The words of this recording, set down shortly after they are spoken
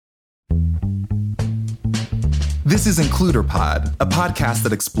This is IncluderPod, a podcast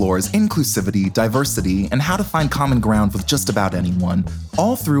that explores inclusivity, diversity, and how to find common ground with just about anyone,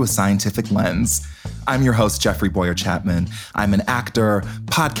 all through a scientific lens. I'm your host, Jeffrey Boyer Chapman. I'm an actor,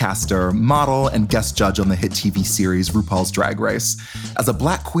 podcaster, model, and guest judge on the hit TV series RuPaul's Drag Race. As a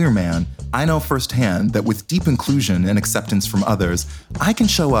Black queer man, I know firsthand that with deep inclusion and acceptance from others, I can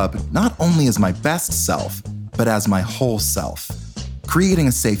show up not only as my best self, but as my whole self. Creating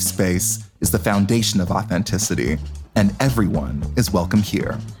a safe space is the foundation of authenticity, and everyone is welcome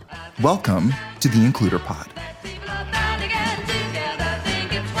here. Welcome to the IncluderPod.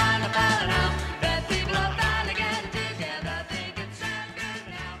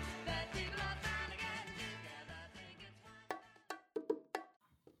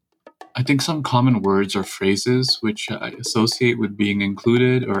 I think some common words or phrases which I associate with being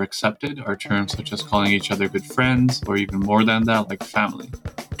included or accepted are terms such as calling each other good friends, or even more than that, like family.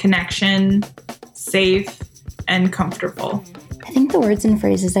 Connection, safe, and comfortable. I think the words and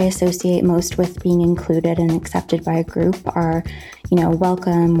phrases I associate most with being included and accepted by a group are,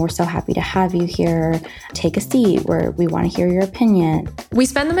 welcome, we're so happy to have you here, take a seat, we want to hear your opinion. We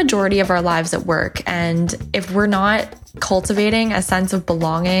spend the majority of our lives at work, and if we're not cultivating a sense of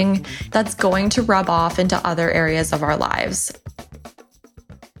belonging, that's going to rub off into other areas of our lives.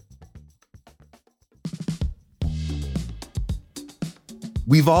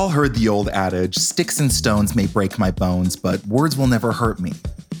 We've all heard the old adage, sticks and stones may break my bones, but words will never hurt me.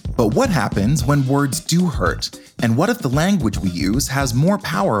 But what happens when words do hurt? And what if the language we use has more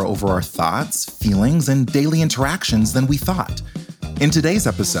power over our thoughts, feelings, and daily interactions than we thought? In today's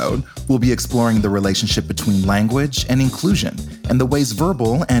episode, we'll be exploring the relationship between language and inclusion, and the ways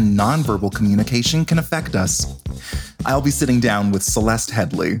verbal and nonverbal communication can affect us. I'll be sitting down with Celeste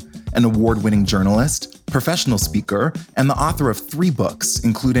Headlee, an award-winning journalist, professional speaker, and the author of 3 books,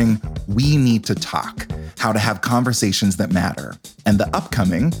 including We Need to Talk, How to Have Conversations That Matter, and the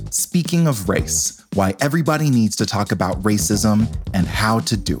upcoming Speaking of Race, Why Everybody Needs to Talk About Racism and How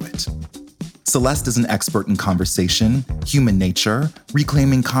to Do It. Celeste is an expert in conversation, human nature,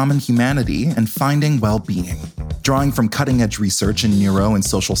 reclaiming common humanity, and finding well-being. Drawing from cutting-edge research in neuro and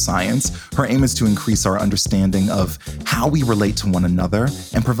social science, her aim is to increase our understanding of how we relate to one another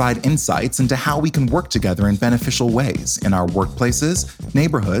and provide insights into how we can work together in beneficial ways in our workplaces,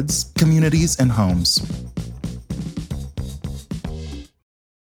 neighborhoods, communities, and homes.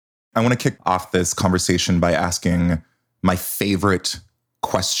 I want to kick off this conversation by asking my favorite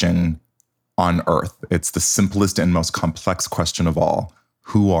question on Earth. It's the simplest and most complex question of all.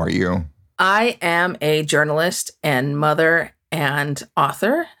 Who are you? I am a journalist and mother and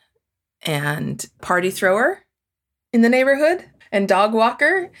author and party thrower in the neighborhood and dog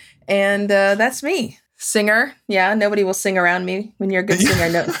walker. And that's me. Singer. Yeah, nobody will sing around me. When you're a good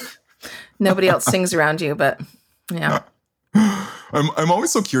singer, no, nobody else sings around you, but yeah. I'm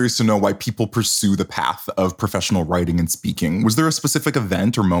always so curious to know why people pursue the path of professional writing and speaking. Was there a specific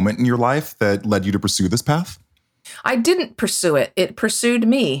event or moment in your life that led you to pursue this path? I didn't pursue it. It pursued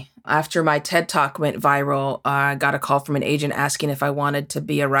me. After my TED Talk went viral, I got a call from an agent asking if I wanted to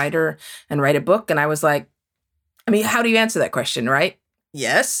be a writer and write a book. And I was like, how do you answer that question, right?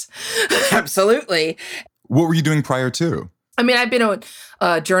 Yes, absolutely. What were you doing prior to? I've been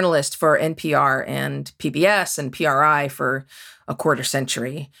a journalist for NPR and PBS and PRI for a quarter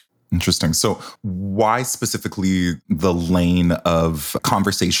century. Interesting. So why specifically the lane of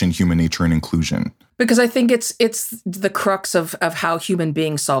conversation, human nature, and inclusion? Because I think it's the crux of how human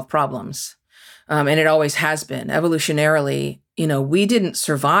beings solve problems. And it always has been. Evolutionarily, we didn't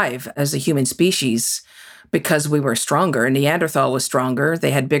survive as a human species because we were stronger. Neanderthal was stronger.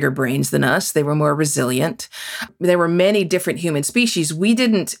 They had bigger brains than us. They were more resilient. There were many different human species. We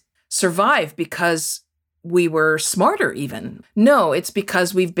didn't survive because we were smarter even. No, it's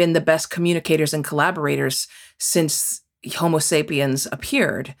because we've been the best communicators and collaborators since Homo sapiens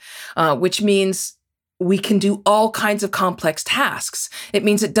appeared, which means we can do all kinds of complex tasks. It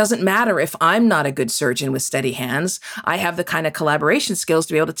means it doesn't matter if I'm not a good surgeon with steady hands. I have the kind of collaboration skills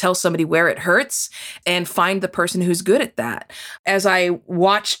to be able to tell somebody where it hurts and find the person who's good at that. As I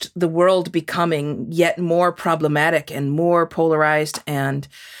watched the world becoming yet more problematic and more polarized, and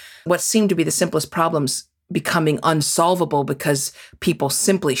what seemed to be the simplest problems becoming unsolvable because people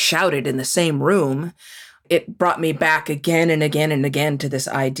simply shouted in the same room, it brought me back again and again and again to this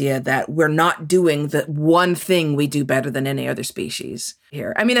idea that we're not doing the one thing we do better than any other species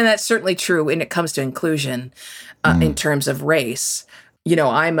here. And that's certainly true when it comes to inclusion in terms of race.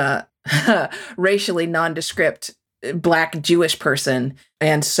 I'm a racially nondescript Black Jewish person,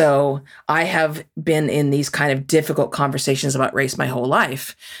 And so I have been in these kind of difficult conversations about race my whole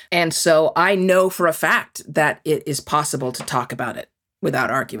life. And so I know for a fact that it is possible to talk about it without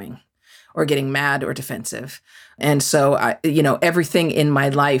arguing or getting mad or defensive. And so, everything in my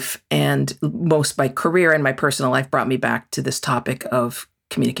life and most my career and my personal life brought me back to this topic of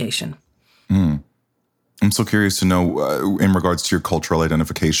communication. I'm so curious to know, in regards to your cultural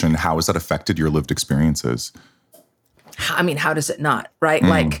identification, how has that affected your lived experiences? I mean, how does it not, right?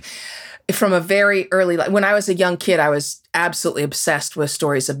 Like from a very early, when I was a young kid, I was absolutely obsessed with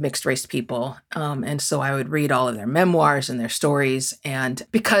stories of mixed race people. And so I would read all of their memoirs and their stories. And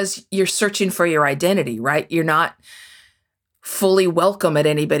because you're searching for your identity, right? You're not fully welcome at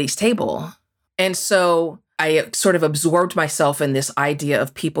anybody's table. And so I sort of absorbed myself in this idea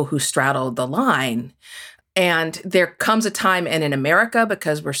of people who straddled the line. And there comes a time, and in America,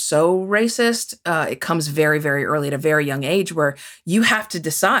 because we're so racist, it comes very, very early at a very young age where you have to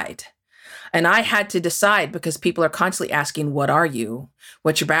decide. And I had to decide because people are constantly asking, what are you?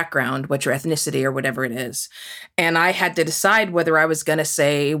 What's your background? What's your ethnicity or whatever it is? And I had to decide whether I was going to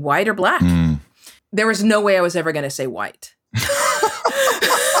say white or black. There was no way I was ever going to say white.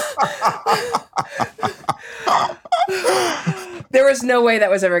 There was no way that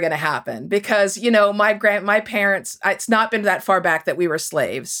was ever going to happen because, my parents, it's not been that far back that we were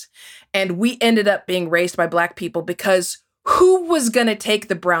slaves. And we ended up being raised by Black people because who was going to take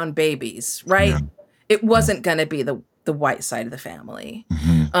the brown babies, right? Yeah. It wasn't going to be the white side of the family.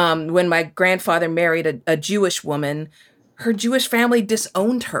 When my grandfather married a Jewish woman, her Jewish family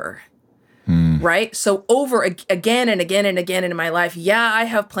disowned her. Right? So over again and again and again in my life, yeah, I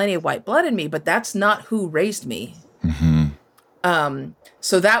have plenty of white blood in me, but that's not who raised me.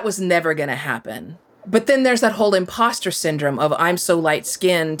 So that was never going to happen. But then there's that whole imposter syndrome of I'm so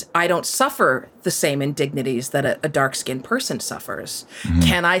light-skinned, I don't suffer the same indignities that a dark-skinned person suffers.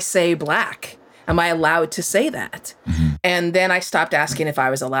 Can I say black? Am I allowed to say that? And then I stopped asking if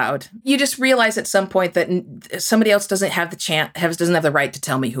I was allowed. You just realize at some point that somebody else doesn't have doesn't have the right to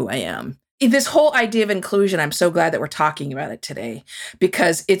tell me who I am. This whole idea of inclusion, I'm so glad that we're talking about it today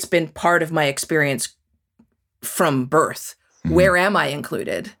because it's been part of my experience from birth. Where am I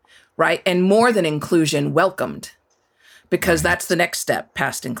included, right? And more than inclusion, welcomed, because that's the next step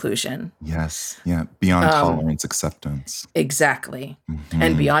past inclusion. Yes. Yeah. Beyond tolerance, acceptance. Exactly.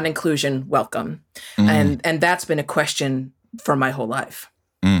 And beyond inclusion, welcome. And that's been a question for my whole life.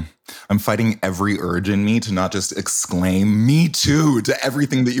 I'm fighting every urge in me to not just exclaim, me too, to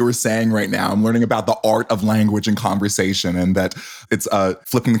everything that you were saying right now. I'm learning about the art of language and conversation and that it's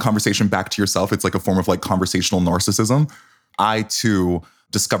flipping the conversation back to yourself. It's like a form of like conversational narcissism. I too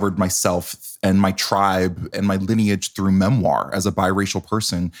discovered myself and my tribe and my lineage through memoir as a biracial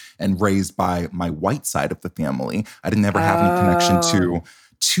person and raised by my white side of the family. I didn't ever have any connection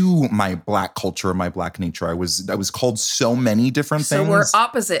to my Black culture, my Black nature. I was called so many different things. So we're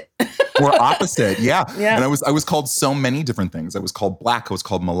opposite. We're opposite, yeah. And I was called so many different things. I was called Black, I was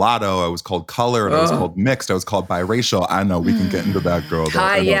called mulatto, I was called colored, I was called mixed, I was called biracial. I know we can get into that, girl.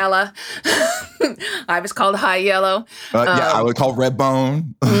 High yellow. I was called high yellow. I would call red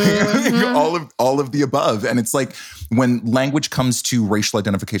bone. all of the above. And it's like when language comes to racial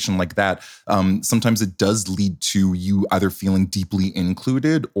identification like that, sometimes it does lead to you either feeling deeply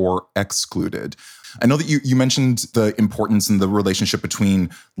included or excluded. I know that you mentioned the importance and the relationship between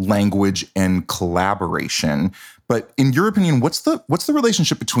language and collaboration, but in your opinion, what's the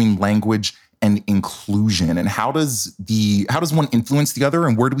relationship between language and inclusion, and how does one influence the other,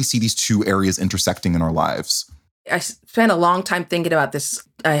 and where do we see these two areas intersecting in our lives? I spent a long time thinking about this.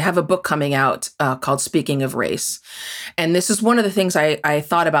 I have a book coming out called Speaking of Race. And this is one of the things I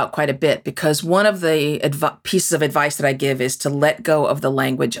thought about quite a bit because one of the pieces of advice that I give is to let go of the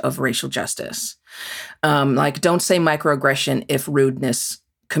language of racial justice. Like, don't say microaggression if rudeness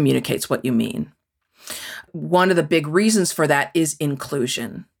communicates what you mean. One of the big reasons for that is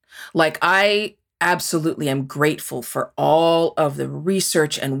inclusion. Like, I absolutely am grateful for all of the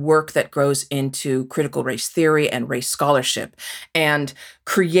research and work that goes into critical race theory and race scholarship and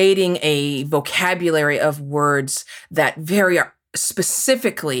creating a vocabulary of words that very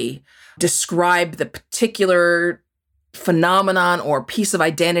specifically describe the particular phenomenon or piece of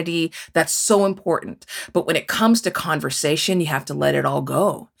identity that's so important. But when it comes to conversation, you have to let it all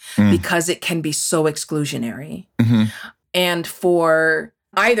go because it can be so exclusionary. And for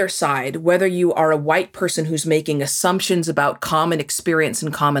either side, whether you are a white person who's making assumptions about common experience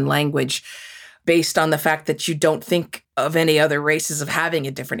and common language, based on the fact that you don't think of any other races of having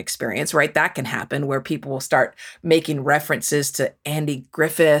a different experience, right? That can happen where people will start making references to Andy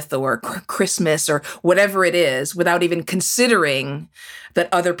Griffith or Christmas or whatever it is without even considering that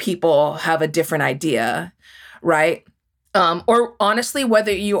other people have a different idea, right? Or honestly,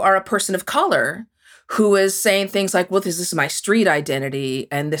 whether you are a person of color who is saying things like, well, this is my street identity,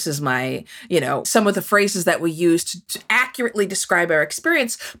 and this is my, some of the phrases that we use to accurately describe our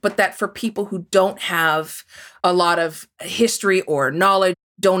experience, but that for people who don't have a lot of history or knowledge,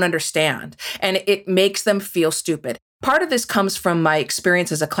 don't understand. And it makes them feel stupid. Part of this comes from my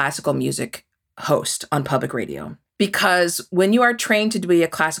experience as a classical music host on public radio. Because when you are trained to be a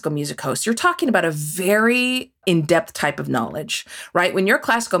classical music host, you're talking about a very in-depth type of knowledge, right? When you're a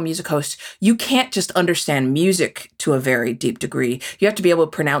classical music host, you can't just understand music to a very deep degree. You have to be able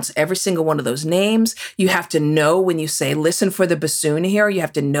to pronounce every single one of those names. You have to know when you say, listen for the bassoon here, you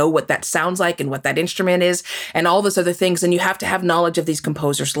have to know what that sounds like and what that instrument is and all those other things. And you have to have knowledge of these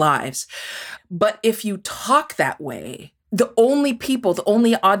composers' lives. But if you talk that way, the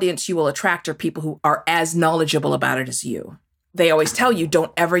only audience you will attract are people who are as knowledgeable about it as you. They always tell you,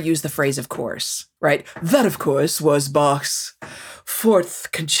 don't ever use the phrase, of course, right? That, of course, was Bach's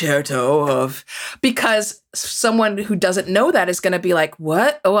fourth concerto because someone who doesn't know that is going to be like,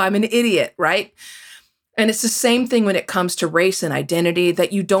 what? Oh, I'm an idiot, right? And it's the same thing when it comes to race and identity,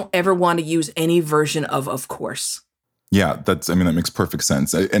 that you don't ever want to use any version of course. Yeah, that makes perfect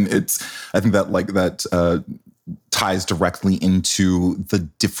sense. And I think that ties directly into the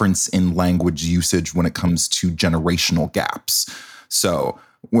difference in language usage when it comes to generational gaps. So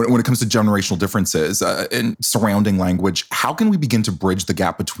when it comes to generational differences in surrounding language, how can we begin to bridge the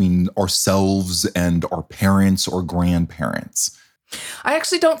gap between ourselves and our parents or grandparents? I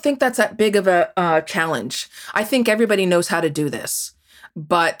actually don't think that's that big of a challenge. I think everybody knows how to do this,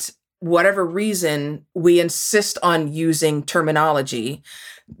 but whatever reason, we insist on using terminology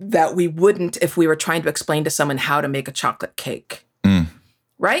that we wouldn't if we were trying to explain to someone how to make a chocolate cake,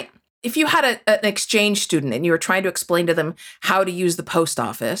 right? If you had an exchange student and you were trying to explain to them how to use the post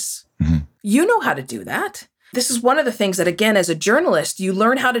office, you know how to do that. This is one of the things that, again, as a journalist, you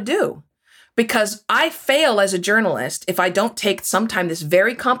learn how to do. Because I fail as a journalist if I don't take sometime this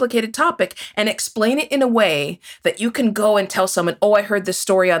very complicated topic and explain it in a way that you can go and tell someone, oh, I heard this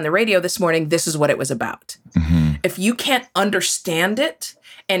story on the radio this morning. This is what it was about. If you can't understand it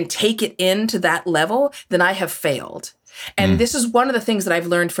and take it into that level, then I have failed. And this is one of the things that I've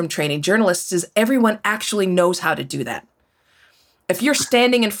learned from training journalists is everyone actually knows how to do that. If you're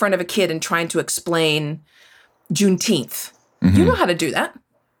standing in front of a kid and trying to explain Juneteenth, you know how to do that.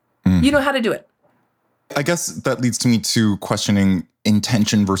 You know how to do it. I guess that leads me to questioning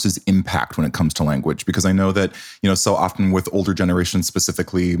intention versus impact when it comes to language, because I know that, so often with older generations,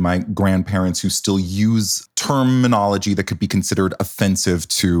 specifically my grandparents who still use terminology that could be considered offensive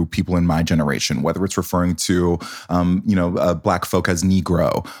to people in my generation, whether it's referring to, Black folk as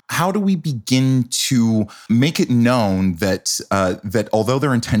Negro. How do we begin to make it known that that although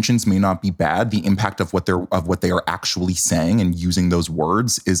their intentions may not be bad, the impact of what they are actually saying and using those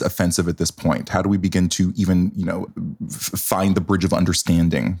words is offensive at this point? How do we begin to even, find the bridge of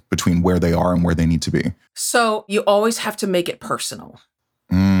understanding between where they are and where they need to be? So you always have to make it personal.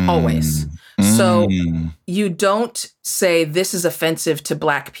 Always. So you don't say this is offensive to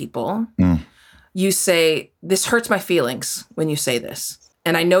Black people. You say, this hurts my feelings when you say this.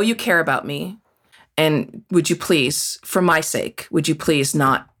 And I know you care about me. And would you please, for my sake, would you please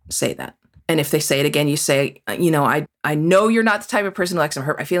not say that? And if they say it again, you say, I know you're not the type of person who likes to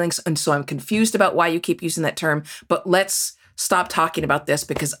hurt my feelings. And so I'm confused about why you keep using that term. But let's stop talking about this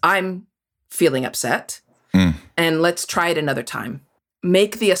because I'm feeling upset. And let's try it another time.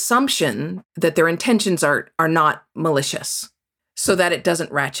 Make the assumption that their intentions are not malicious so that it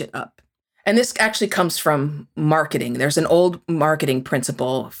doesn't ratchet up. And this actually comes from marketing. There's an old marketing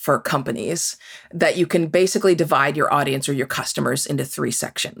principle for companies that you can basically divide your audience or your customers into 3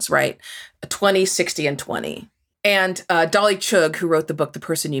 sections, right? 20, 60, and 20. And Dolly Chugh, who wrote the book, The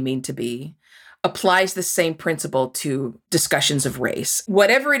Person You Mean to Be, applies the same principle to discussions of race.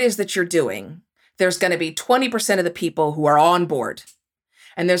 Whatever it is that you're doing, there's going to be 20% of the people who are on board.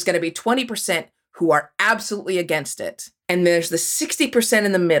 And there's going to be 20% who are absolutely against it. And there's the 60%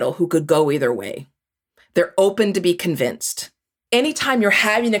 in the middle who could go either way. They're open to be convinced. Anytime you're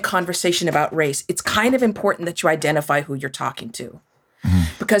having a conversation about race, it's kind of important that you identify who you're talking to.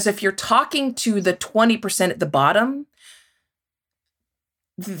 Because if you're talking to the 20% at the bottom,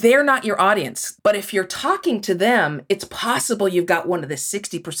 they're not your audience. But if you're talking to them, it's possible you've got one of the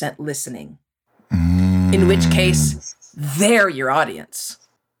 60% listening, in which case they're your audience.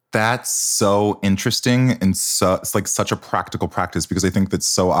 That's so interesting, and so it's like such a practical practice, because I think that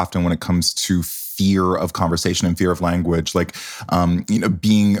so often when it comes to fear of conversation and fear of language, like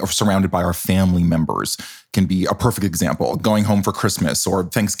being surrounded by our family members can be a perfect example. Going home for Christmas or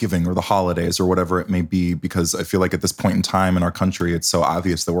Thanksgiving or the holidays or whatever it may be, because I feel like at this point in time in our country, it's so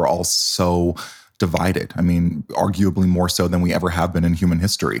obvious that we're all so divided. I mean, arguably more so than we ever have been in human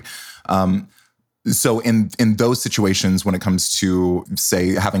history. So in those situations, when it comes to,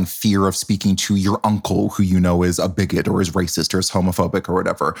 say, having fear of speaking to your uncle who you know is a bigot or is racist or is homophobic or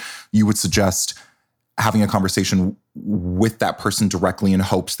whatever, you would suggest having a conversation with that person directly in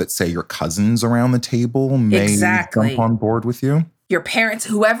hopes that, say, your cousins around the table may jump on board with you? Your parents,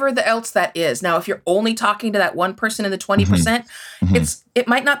 whoever else that is. Now, if you're only talking to that one person in the 20%, it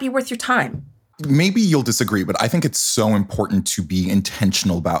might not be worth your time. Maybe you'll disagree, but I think it's so important to be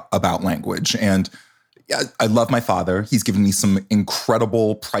intentional about language. And I love my father. He's given me some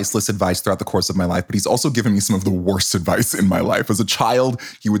incredible, priceless advice throughout the course of my life, but he's also given me some of the worst advice in my life. As a child,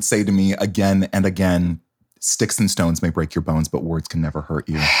 he would say to me again and again, sticks and stones may break your bones, but words can never hurt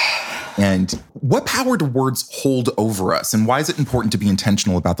you. And what power do words hold over us? And why is it important to be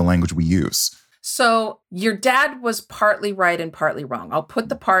intentional about the language we use? So your dad was partly right and partly wrong. I'll put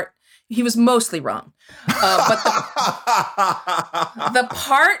the part... He was mostly wrong. But the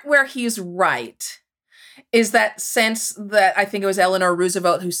part where he's right is that sense that I think it was Eleanor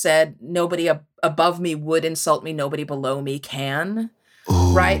Roosevelt who said, nobody above me would insult me, nobody below me can.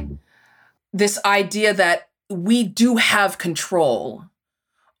 Ooh. Right? This idea that we do have control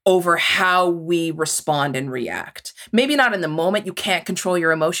over how we respond and react. Maybe not in the moment. You can't control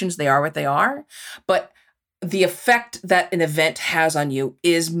your emotions. They are what they are. But the effect that an event has on you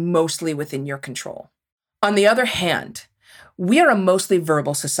is mostly within your control. On the other hand, we are a mostly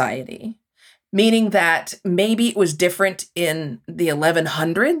verbal society, meaning that maybe it was different in the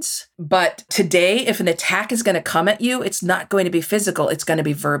 1100s, but today, if an attack is going to come at you, it's not going to be physical, it's going to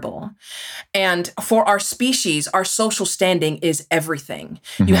be verbal. And for our species, our social standing is everything.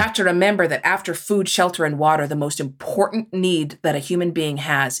 You have to remember that after food, shelter, and water, the most important need that a human being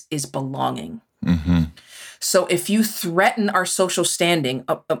has is belonging. So if you threaten our social standing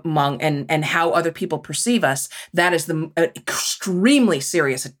among and how other people perceive us, that is the extremely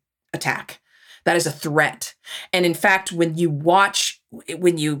serious attack. That is a threat. And in fact, when you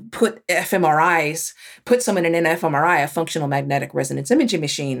put fMRIs, put someone in an fMRI, a functional magnetic resonance imaging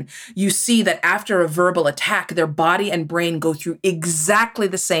machine, you see that after a verbal attack, their body and brain go through exactly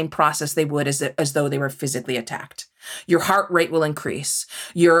the same process they would as though they were physically attacked. Your heart rate will increase.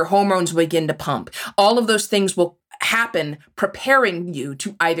 Your hormones will begin to pump. All of those things will happen, preparing you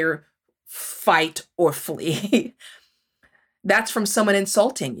to either fight or flee. That's from someone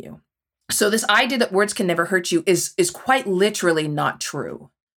insulting you. So this idea that words can never hurt you is quite literally not true.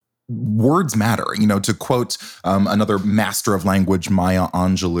 Words matter. To quote another master of language, Maya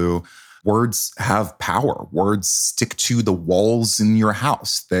Angelou, words have power. Words stick to the walls in your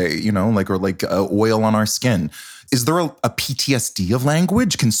house. They, like oil on our skin. Is there a PTSD of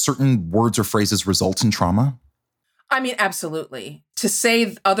language? Can certain words or phrases result in trauma? I mean, absolutely. To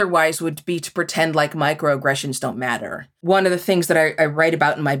say otherwise would be to pretend like microaggressions don't matter. One of the things that I write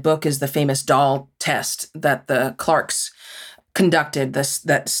about in my book is the famous doll test that the Clarks conducted,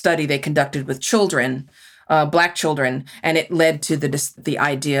 that study they conducted with children, Black children, and it led to the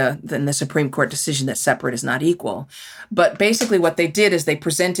idea in the Supreme Court decision that separate is not equal. But basically what they did is they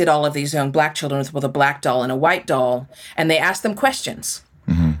presented all of these young Black children with a black doll and a white doll, and they asked them questions.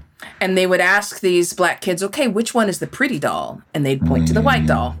 And they would ask these Black kids, okay, which one is the pretty doll? And they'd point to the white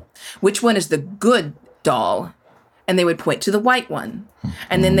doll. Which one is the good doll? And they would point to the white one.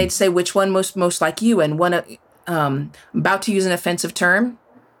 And then they'd say, which one most like you? And one, about to use an offensive term,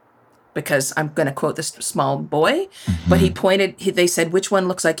 because I'm going to quote this small boy, but they said, which one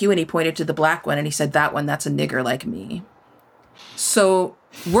looks like you? And he pointed to the black one, and he said, that one, that's a nigger like me. So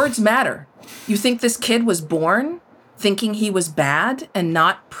words matter. You think this kid was born thinking he was bad and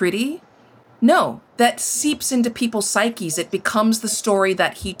not pretty? No, that seeps into people's psyches. It becomes the story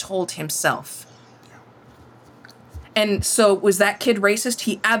that he told himself. And so was that kid racist?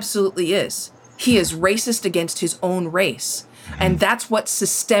 He absolutely is. He is racist against his own race. And that's what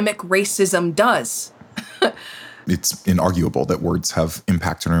systemic racism does. It's inarguable that words have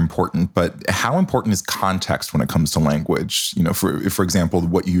impact and are important, but how important is context when it comes to language? For example,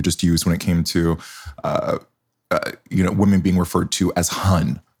 what you just used when it came to, women being referred to as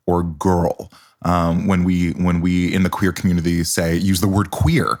hun or girl. When we in the queer community use the word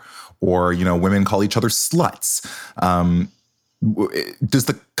queer, or, women call each other sluts. Does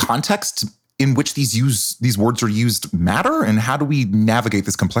the context in which these words are used matter? And how do we navigate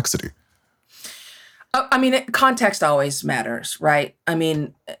this complexity? I mean, context always matters, right? I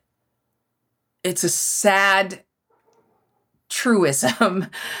mean, it's a sad truism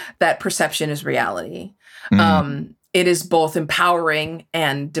that perception is reality. It is both empowering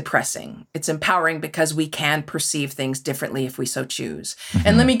and depressing. It's empowering because we can perceive things differently if we so choose.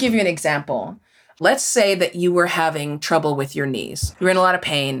 And let me give you an example. Let's say that you were having trouble with your knees. You're in a lot of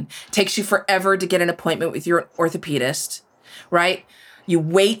pain. It takes you forever to get an appointment with your orthopedist, right? You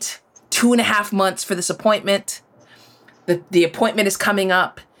wait 2.5 months for this appointment. The appointment is coming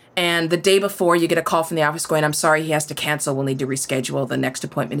up. And the day before, you get a call from the office going, I'm sorry, he has to cancel. We'll need to reschedule. The next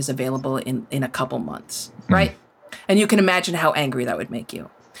appointment is available in a couple months, right? And you can imagine how angry that would make you.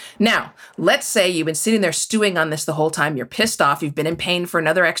 Now, let's say you've been sitting there stewing on this the whole time. You're pissed off. You've been in pain for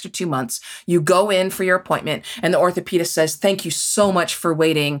another extra 2 months. You go in for your appointment, and the orthopedist says, thank you so much for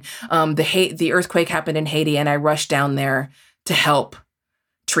waiting. The earthquake happened in Haiti, and I rushed down there to help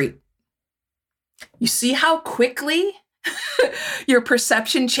treat. You see how quickly your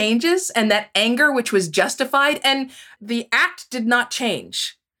perception changes, and that anger, which was justified, and the act did not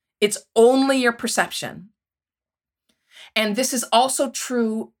change. It's only your perception. And this is also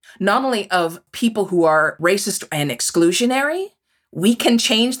true not only of people who are racist and exclusionary. We can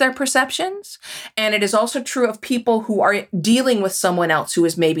change their perceptions. And it is also true of people who are dealing with someone else who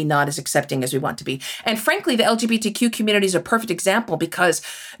is maybe not as accepting as we want to be. And frankly, the LGBTQ community is a perfect example because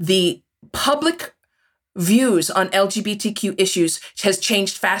the public views on LGBTQ issues has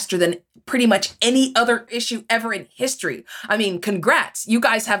changed faster than pretty much any other issue ever in history. I mean, congrats. You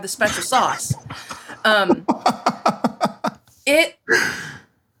guys have the special sauce.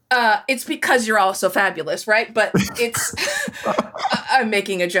 It's because you're all so fabulous, right? But it's, I'm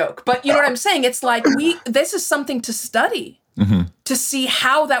making a joke, but you know what I'm saying? It's like this is something to study, to see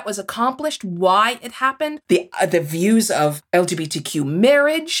how that was accomplished, why it happened, the views of LGBTQ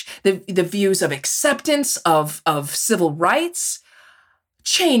marriage, the views of acceptance of civil rights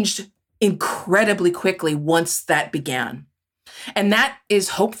changed incredibly quickly once that began. And that is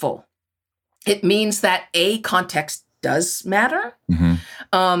hopeful. It means that context does matter.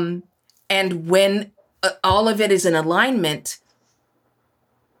 And when all of it is in alignment,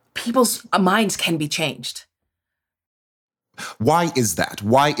 people's minds can be changed. Why is that?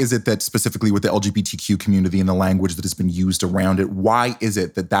 Why is it that specifically with the LGBTQ community and the language that has been used around it, why is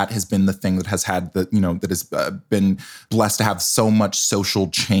it that has been the thing that has had that has been blessed to have so much social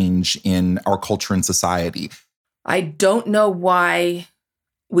change in our culture and society? I don't know why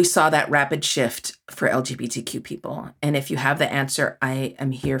we saw that rapid shift for LGBTQ people. And if you have the answer, I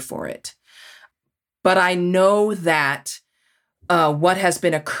am here for it. But I know that what has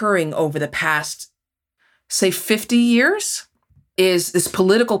been occurring over the past, say, 50 years is this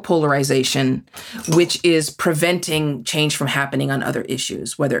political polarization, which is preventing change from happening on other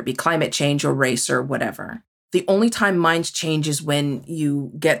issues, whether it be climate change or race or whatever. The only time minds change is when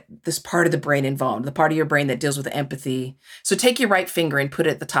you get this part of the brain involved, the part of your brain that deals with empathy. So take your right finger and put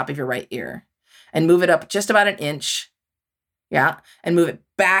it at the top of your right ear and move it up just about an inch. Yeah. And move it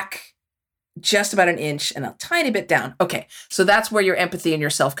back just about an inch and a tiny bit down. Okay. So that's where your empathy and your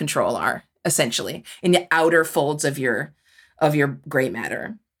self-control are, essentially, in the outer folds of your gray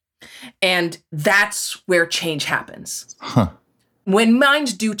matter. And that's where change happens. When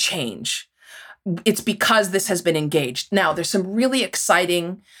minds do change, it's because this has been engaged. Now, there's some really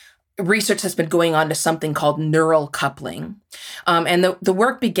exciting research that's been going on to something called neural coupling. And the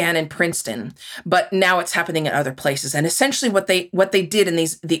work began in Princeton, but now it's happening in other places. And essentially what they did in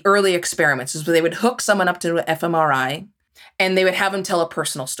the early experiments is they would hook someone up to an fMRI and they would have them tell a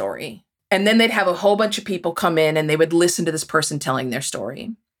personal story. And then they'd have a whole bunch of people come in and they would listen to this person telling their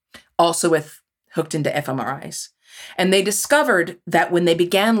story, also hooked into fMRIs. And they discovered that when they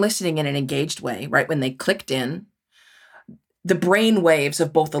began listening in an engaged way, right, when they clicked in, the brain waves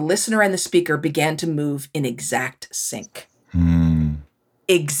of both the listener and the speaker began to move in exact sync.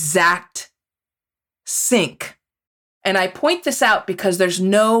 Exact sync. And I point this out because there's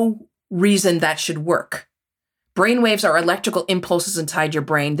no reason that should work. Brain waves are electrical impulses inside your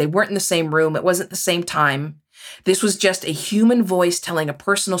brain. They weren't in the same room. It wasn't the same time. This was just a human voice telling a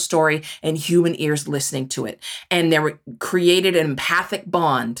personal story and human ears listening to it. And they created an empathic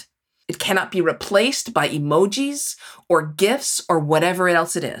bond. It cannot be replaced by emojis or GIFs or whatever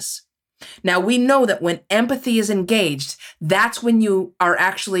else it is. Now, we know that when empathy is engaged, that's when you are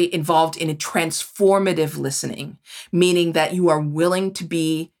actually involved in a transformative listening, meaning that you are willing to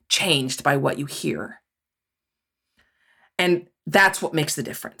be changed by what you hear. And that's what makes the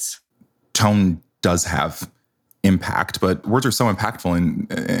difference. Tone does have impact, but words are so impactful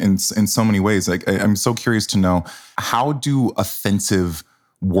in so many ways. Like, I'm so curious to know, how do offensive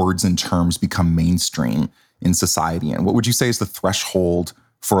words and terms become mainstream in society? And what would you say is the threshold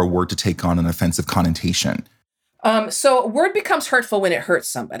for a word to take on an offensive connotation? So a word becomes hurtful when it hurts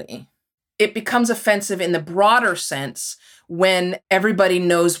somebody. It becomes offensive in the broader sense when everybody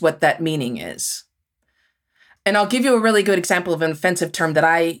knows what that meaning is. And I'll give you a really good example of an offensive term that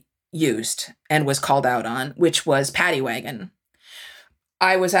I used and was called out on, which was pattywagon.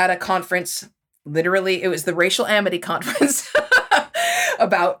 I was at a conference, literally, it was the Racial Amity Conference,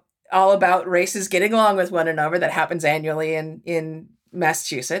 all about races getting along with one another, that happens annually in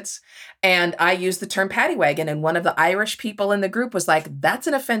Massachusetts. And I used the term pattywagon, and one of the Irish people in the group was like, that's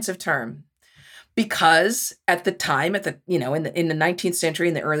an offensive term. Because at the time, in the 19th century,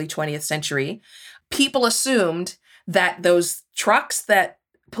 in the early 20th century, people assumed that those trucks that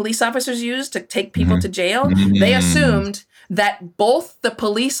police officers used to take people to jail, they assumed that both the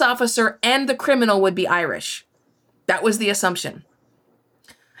police officer and the criminal would be Irish. That was the assumption.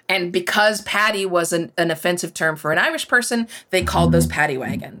 And because patty was an offensive term for an Irish person, they called those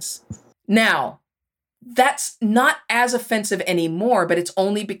pattywagons. Now, that's not as offensive anymore, but it's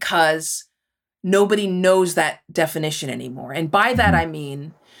only because nobody knows that definition anymore. And by that, I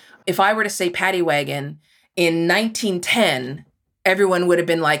mean, if I were to say pattywwagon in 1910, everyone would have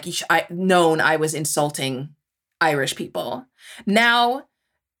been like, known I was insulting Irish people. Now,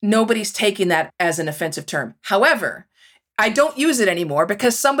 nobody's taking that as an offensive term. However, I don't use it anymore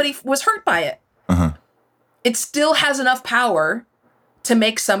because somebody was hurt by it. It still has enough power to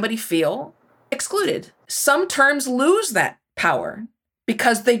make somebody feel excluded. Some terms lose that power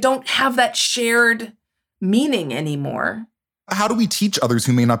because they don't have that shared meaning anymore. How do we teach others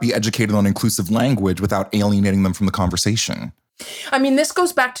who may not be educated on inclusive language without alienating them from the conversation? I mean, this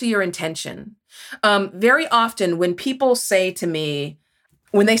goes back to your intention. Very often when people say to me,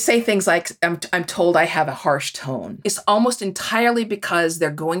 when they say things like, I'm told I have a harsh tone, it's almost entirely because they're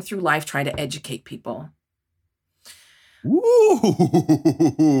going through life trying to educate people.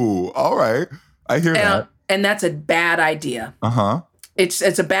 Ooh, all right. I hear that. And that's a bad idea.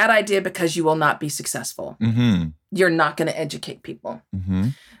 It's a bad idea because you will not be successful. You're not going to educate people.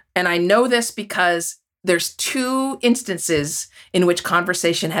 And I know this because there's 2 instances in which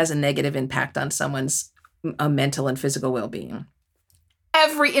conversation has a negative impact on someone's mental and physical well-being.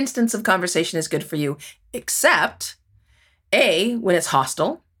 Every instance of conversation is good for you, except A, when it's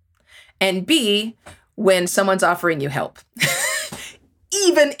hostile, and B, when someone's offering you help.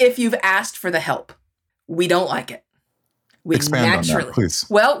 Even if you've asked for the help, we don't like it. Expand on that, please.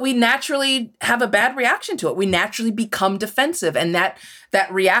 Well, we naturally have a bad reaction to it. We naturally become defensive. And that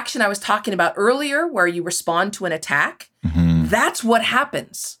reaction I was talking about earlier, where you respond to an attack, that's what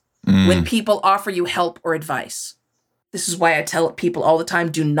happens when people offer you help or advice. This is why I tell people all the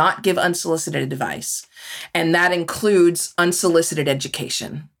time, do not give unsolicited advice. And that includes unsolicited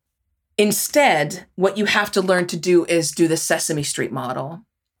education. Instead, what you have to learn to do is do the Sesame Street model,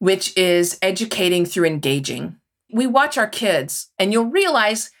 which is educating through engaging. We watch our kids, and you'll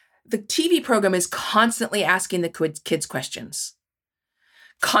realize the TV program is constantly asking the kids questions.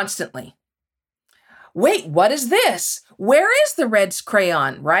 Constantly. Wait, what is this? Where is the red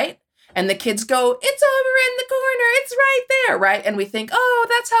crayon, right? And the kids go, it's over in the corner, it's right there, right? And we think, oh,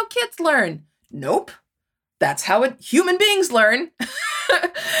 that's how kids learn. Nope. That's how human beings learn.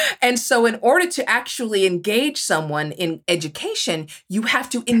 And so in order to actually engage someone in education, you have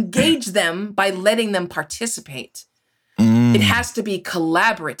to engage them by letting them participate. It has to be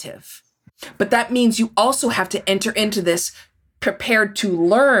collaborative. But that means you also have to enter into this prepared to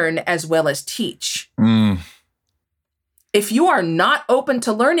learn as well as teach. If you are not open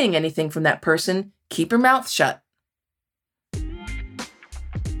to learning anything from that person, keep your mouth shut.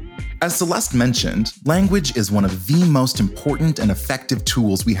 As Celeste mentioned, language is one of the most important and effective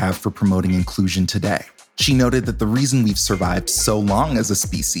tools we have for promoting inclusion today. She noted that the reason we've survived so long as a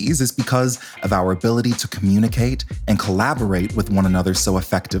species is because of our ability to communicate and collaborate with one another so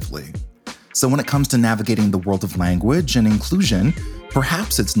effectively. So when it comes to navigating the world of language and inclusion,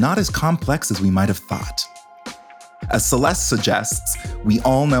 perhaps it's not as complex as we might have thought. As Celeste suggests, we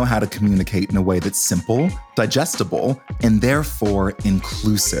all know how to communicate in a way that's simple, digestible, and therefore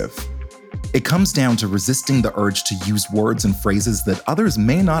inclusive. It comes down to resisting the urge to use words and phrases that others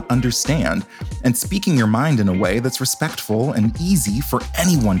may not understand, and speaking your mind in a way that's respectful and easy for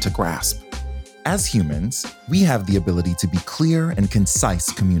anyone to grasp. As humans, we have the ability to be clear and concise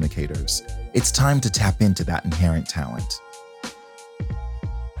communicators. It's time to tap into that inherent talent.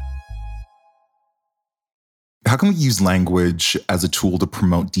 How can we use language as a tool to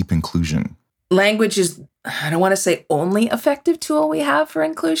promote deep inclusion? Language is, I don't want to say only effective tool we have for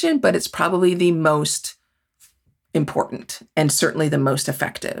inclusion, but it's probably the most important and certainly the most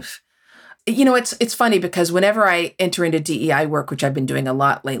effective. You know, it's funny because whenever I enter into DEI work, which I've been doing a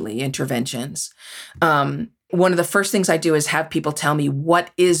lot lately, interventions, one of the first things I do is have people tell me, what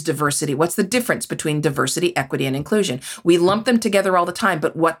is diversity? What's the difference between diversity, equity, and inclusion? We lump them together all the time,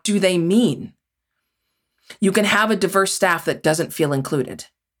 but what do they mean? You can have a diverse staff that doesn't feel included.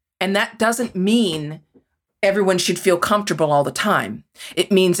 And that doesn't mean everyone should feel comfortable all the time.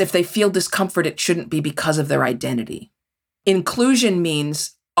 It means if they feel discomfort, it shouldn't be because of their identity. Inclusion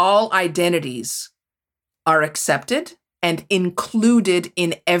means all identities are accepted and included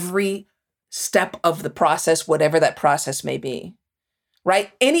in every step of the process, whatever that process may be,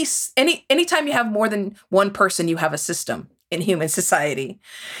 right? Anytime you have more than one person, you have a system in human society.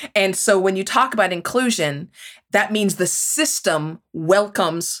 And so when you talk about inclusion, that means the system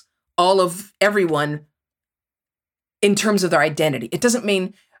welcomes all of everyone in terms of their identity. It doesn't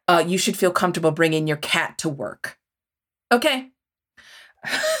mean you should feel comfortable bringing your cat to work. Okay.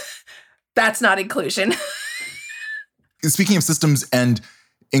 That's not inclusion. Speaking of systems and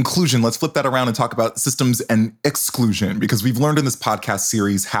inclusion, let's flip that around and talk about systems and exclusion, because we've learned in this podcast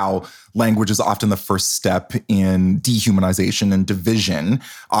series how language is often the first step in dehumanization and division,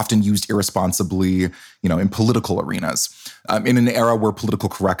 often used irresponsibly, in political arenas. In an era where political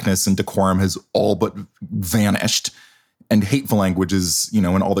correctness and decorum has all but vanished, and hateful language is,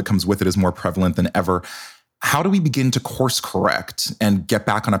 and all that comes with it is more prevalent than ever. How do we begin to course correct and get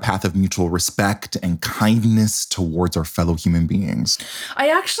back on a path of mutual respect and kindness towards our fellow human beings? I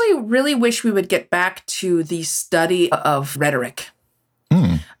actually really wish we would get back to the study of rhetoric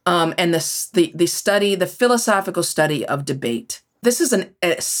and the philosophical study of debate. This is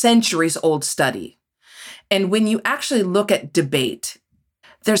a centuries-old study. And when you actually look at debate,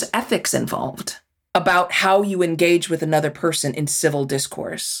 there's ethics involved about how you engage with another person in civil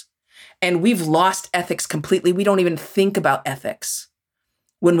discourse. And we've lost ethics completely. We don't even think about ethics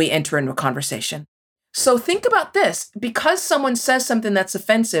when we enter into a conversation. So think about this. Because someone says something that's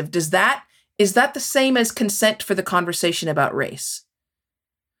offensive, is that the same as consent for the conversation about race?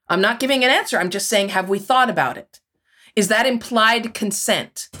 I'm not giving an answer. I'm just saying, have we thought about it? Is that implied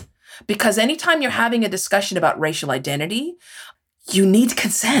consent? Because anytime you're having a discussion about racial identity, you need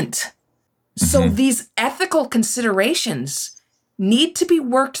consent. Mm-hmm. So these ethical considerations need to be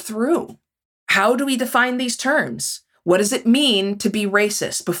worked through. How do we define these terms? What does it mean to be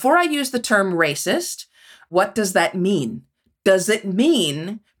racist? Before I use the term racist, what does that mean? Does it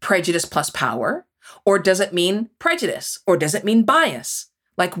mean prejudice plus power? Or does it mean prejudice? Or does it mean bias?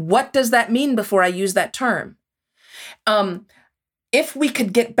 Like, what does that mean before I use that term? If we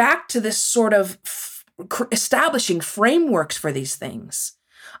could get back to this sort of establishing frameworks for these things,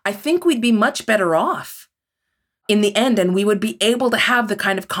 I think we'd be much better off in the end, and we would be able to have the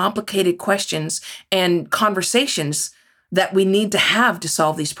kind of complicated questions and conversations that we need to have to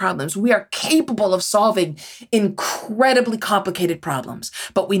solve these problems. We are capable of solving incredibly complicated problems,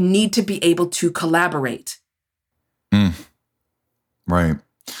 but we need to be able to collaborate. Right.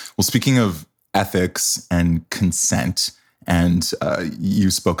 Well, speaking of ethics and consent, and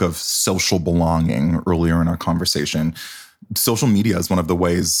you spoke of social belonging earlier in our conversation. Social media is one of the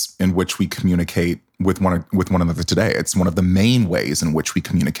ways in which we communicate with one another today. It's one of the main ways in which we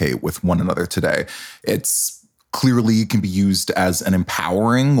communicate with one another today. It's clearly can be used as an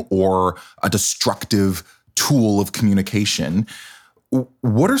empowering or a destructive tool of communication.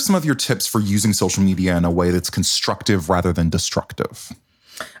 What are some of your tips for using social media in a way that's constructive rather than destructive?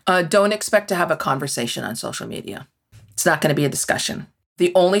 Don't expect to have a conversation on social media. It's not going to be a discussion.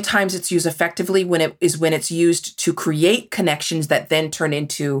 The only times it's used effectively when it's used to create connections that then turn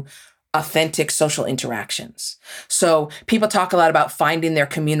into authentic social interactions. So people talk a lot about finding their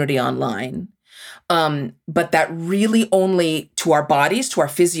community online, but that really only to our bodies, to our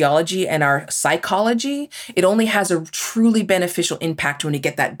physiology and our psychology, it only has a truly beneficial impact when you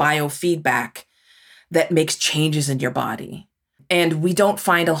get that biofeedback that makes changes in your body. And we don't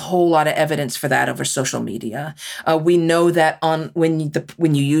find a whole lot of evidence for that over social media. We know that when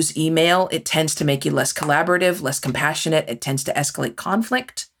you use email, it tends to make you less collaborative, less compassionate. It tends to escalate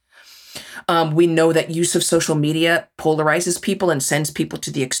conflict. We know that use of social media polarizes people and sends people to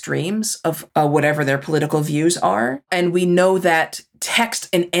the extremes of whatever their political views are. And we know that text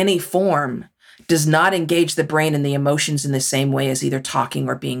in any form does not engage the brain and the emotions in the same way as either talking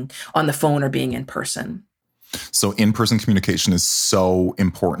or being on the phone or being in person. So in-person communication is so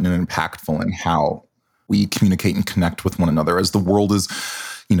important and impactful in how we communicate and connect with one another as the world is,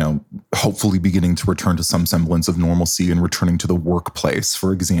 hopefully beginning to return to some semblance of normalcy and returning to the workplace,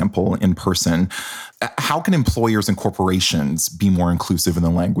 for example, in person. How can employers and corporations be more inclusive in the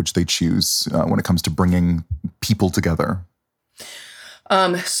language they choose when it comes to bringing people together?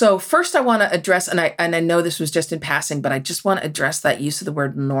 So first I want to address, and I know this was just in passing, but I just want to address that use of the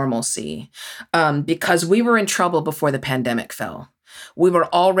word normalcy, because we were in trouble before the pandemic fell. We were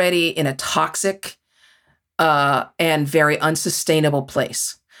already in a toxic and very unsustainable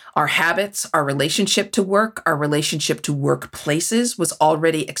place. Our habits, our relationship to work, our relationship to workplaces was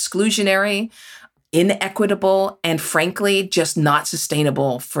already exclusionary, inequitable, and frankly, just not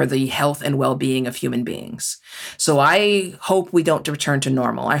sustainable for the health and well-being of human beings. So I hope we don't return to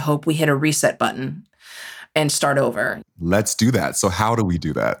normal. I hope we hit a reset button and start over. Let's do that. So how do we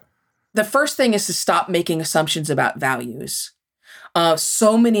do that? The first thing is to stop making assumptions about values.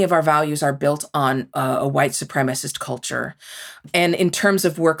 So many of our values are built on a white supremacist culture. And in terms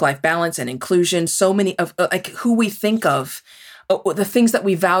of work-life balance and inclusion, so many of who we think of, the things that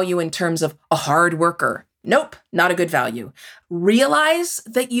we value in terms of a hard worker. Nope, not a good value. Realize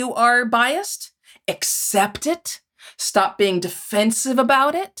that you are biased, accept it, stop being defensive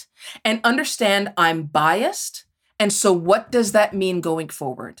about it, and understand I'm biased. And so what does that mean going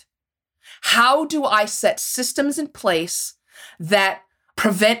forward? How do I set systems in place that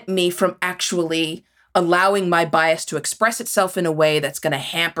prevent me from actually allowing my bias to express itself in a way that's going to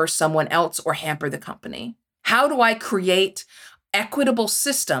hamper someone else or hamper the company? How do I create equitable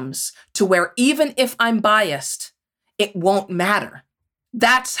systems to where even if I'm biased, it won't matter?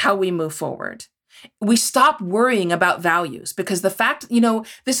 That's how we move forward. We stop worrying about values, because the fact,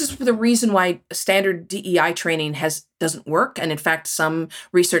 this is the reason why standard DEI training doesn't work. And in fact, some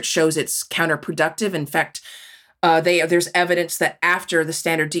research shows it's counterproductive. In fact, there's evidence that after the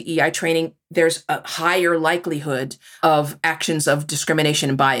standard DEI training, there's a higher likelihood of actions of discrimination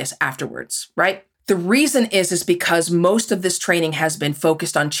and bias afterwards, right? The reason is because most of this training has been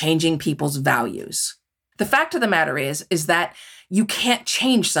focused on changing people's values. The fact of the matter is that you can't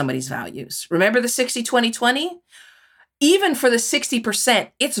change somebody's values. Remember the 60-20-20? Even for the 60%,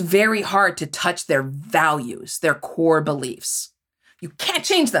 it's very hard to touch their values, their core beliefs. You can't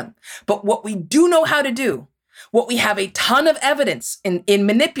change them. But what we do know how to do, what we have a ton of evidence in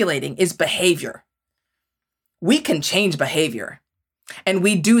manipulating, is behavior. We can change behavior. And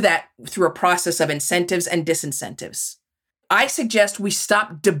we do that through a process of incentives and disincentives. I suggest we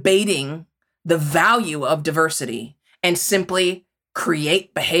stop debating the value of diversity and simply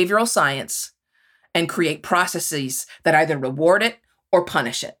create behavioral science and create processes that either reward it or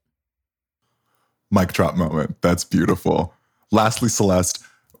punish it. Mic drop moment. That's beautiful. Lastly, Celeste,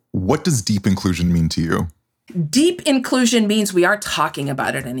 what does deep inclusion mean to you? Deep inclusion means we aren't talking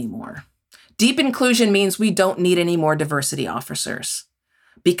about it anymore. Deep inclusion means we don't need any more diversity officers,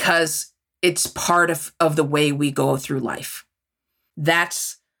 because it's part of the way we go through life.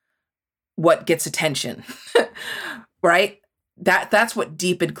 That's what gets attention, right? That's what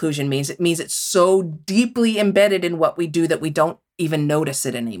deep inclusion means. It means it's so deeply embedded in what we do that we don't even notice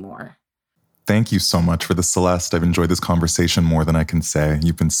it anymore. Thank you so much for this, Celeste. I've enjoyed this conversation more than I can say.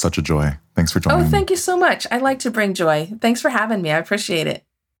 You've been such a joy. Thanks for joining me. Oh, thank you so much. I like to bring joy. Thanks for having me. I appreciate it.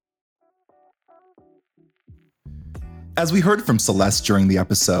 As we heard from Celeste during the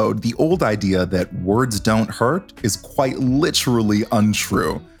episode, the old idea that words don't hurt is quite literally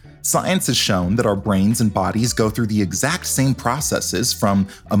untrue. Science has shown that our brains and bodies go through the exact same processes from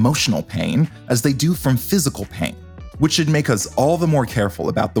emotional pain as they do from physical pain, which should make us all the more careful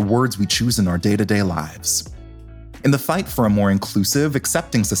about the words we choose in our day-to-day lives. In the fight for a more inclusive,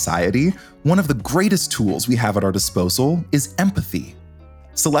 accepting society, one of the greatest tools we have at our disposal is empathy.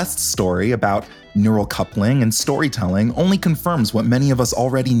 Celeste's story about neural coupling and storytelling only confirms what many of us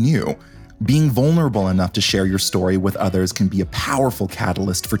already knew. Being vulnerable enough to share your story with others can be a powerful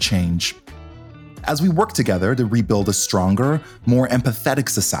catalyst for change. As we work together to rebuild a stronger, more empathetic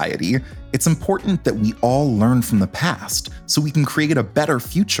society, it's important that we all learn from the past so we can create a better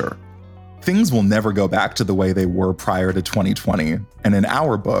future. Things will never go back to the way they were prior to 2020, and in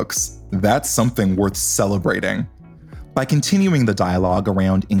our books, that's something worth celebrating. By continuing the dialogue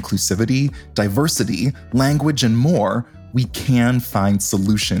around inclusivity, diversity, language, and more, we can find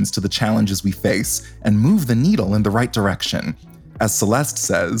solutions to the challenges we face and move the needle in the right direction. As Celeste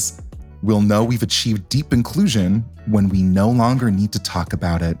says, we'll know we've achieved deep inclusion when we no longer need to talk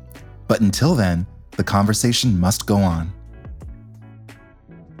about it. But until then, the conversation must go on.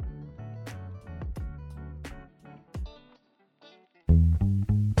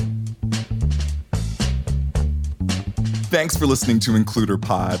 Thanks for listening to Includer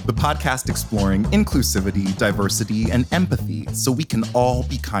Pod, the podcast exploring inclusivity, diversity, and empathy so we can all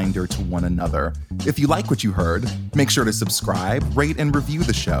be kinder to one another. If you like what you heard, make sure to subscribe, rate, and review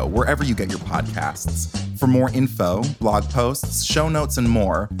the show wherever you get your podcasts. For more info, blog posts, show notes, and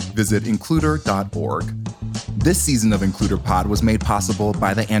more, visit includer.org. This season of Includer Pod was made possible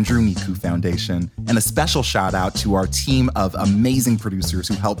by the Andrew Niku Foundation, and a special shout out to our team of amazing producers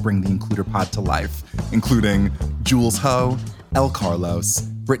who helped bring the Includer Pod to life, including Jules Ho, El Carlos,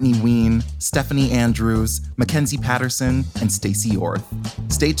 Brittany Ween, Stephanie Andrews, Mackenzie Patterson, and Stacey Orth.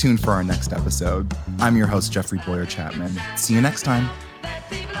 Stay tuned for our next episode. I'm your host, Jeffrey Boyer Chapman. See you next time.